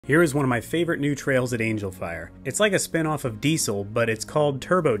Here is one of my favorite new trails at Angel Fire. It's like a spin-off of Diesel, but it's called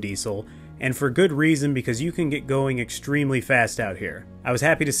Turbo Diesel, and for good reason because you can get going extremely fast out here. I was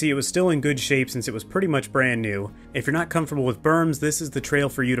happy to see it was still in good shape since it was pretty much brand new. If you're not comfortable with berms, this is the trail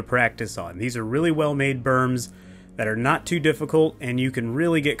for you to practice on. These are really well-made berms that are not too difficult, and you can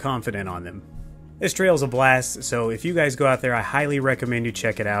really get confident on them. This trail's a blast, so if you guys go out there, I highly recommend you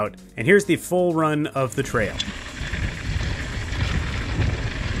check it out. And here's the full run of the trail.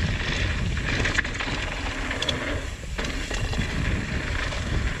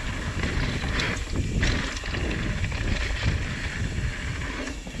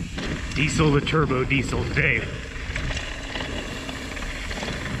 Diesel to Turbo Diesel today.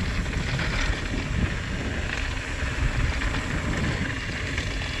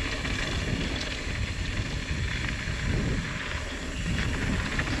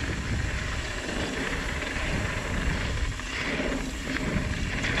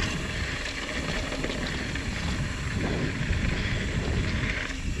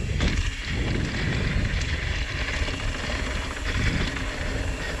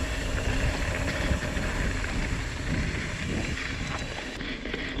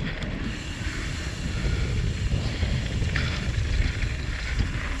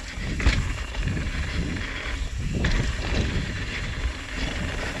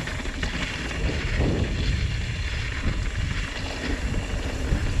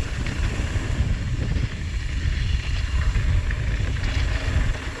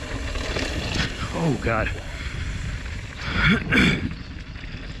 Oh God.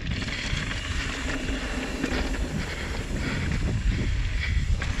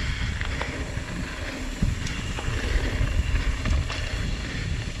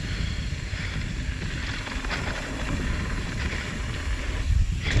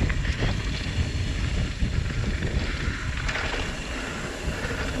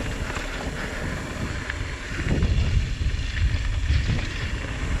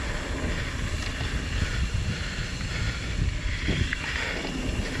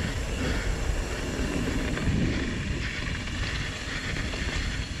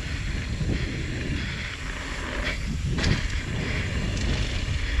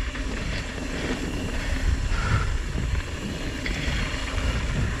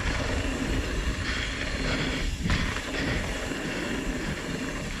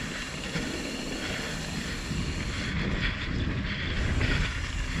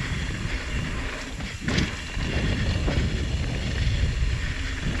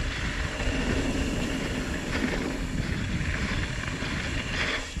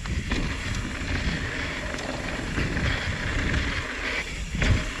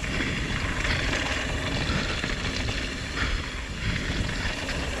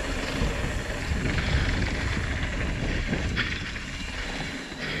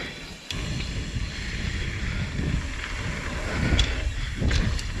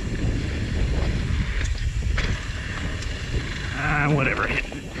 Whatever.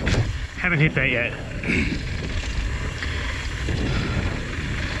 Haven't hit that yet.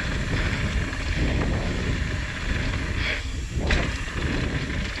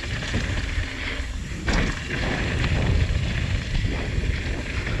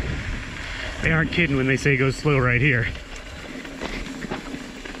 They aren't kidding when they say go slow right here.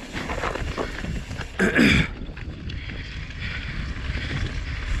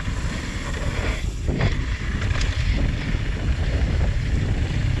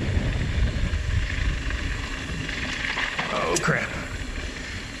 Oh crap.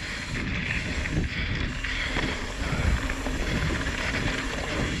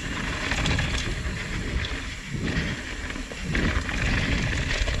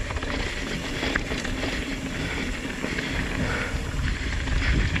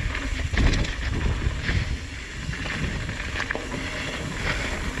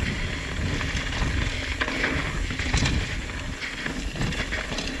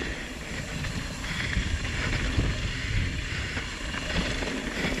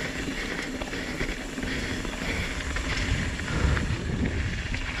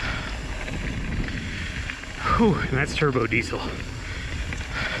 Whew, and that's Turbo Diesel.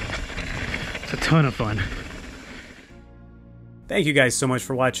 It's a ton of fun. Thank you guys so much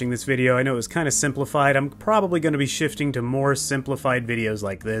for watching this video. I know it was kind of simplified. I'm probably going to be shifting to more simplified videos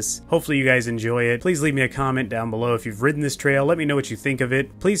like this. Hopefully you guys enjoy it. Please leave me a comment down below if you've ridden this trail. Let me know what you think of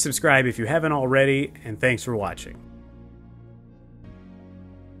it. Please subscribe if you haven't already, and thanks for watching.